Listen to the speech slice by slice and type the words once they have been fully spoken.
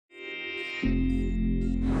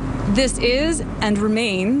This is and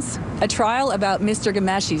remains a trial about Mr.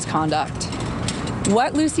 Ghomeshi's conduct.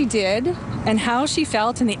 What Lucy did and how she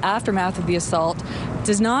felt in the aftermath of the assault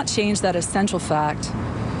does not change that essential fact.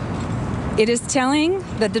 It is telling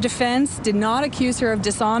that the defense did not accuse her of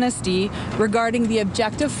dishonesty regarding the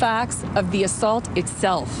objective facts of the assault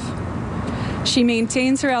itself. She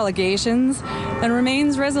maintains her allegations and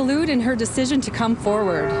remains resolute in her decision to come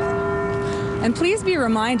forward. And please be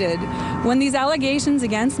reminded, when these allegations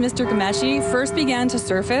against Mr. Ghomeshi first began to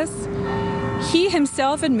surface, he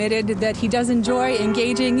himself admitted that he does enjoy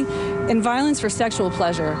engaging in violence for sexual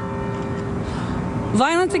pleasure.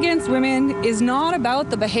 Violence against women is not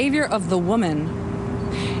about the behavior of the woman.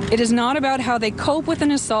 It is not about how they cope with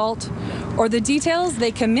an assault or the details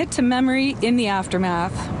they commit to memory in the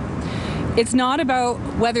aftermath. It's not about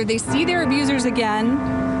whether they see their abusers again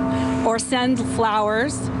or send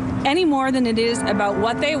flowers any more than it is about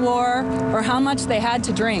what they wore or how much they had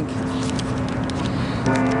to drink.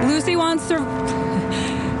 Lucy wants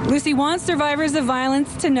survivors of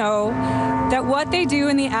violence to know that what they do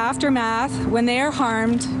in the aftermath when they are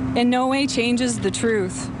harmed in no way changes the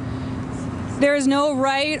truth. There is no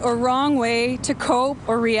right or wrong way to cope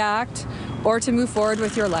or react or to move forward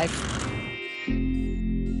with your life.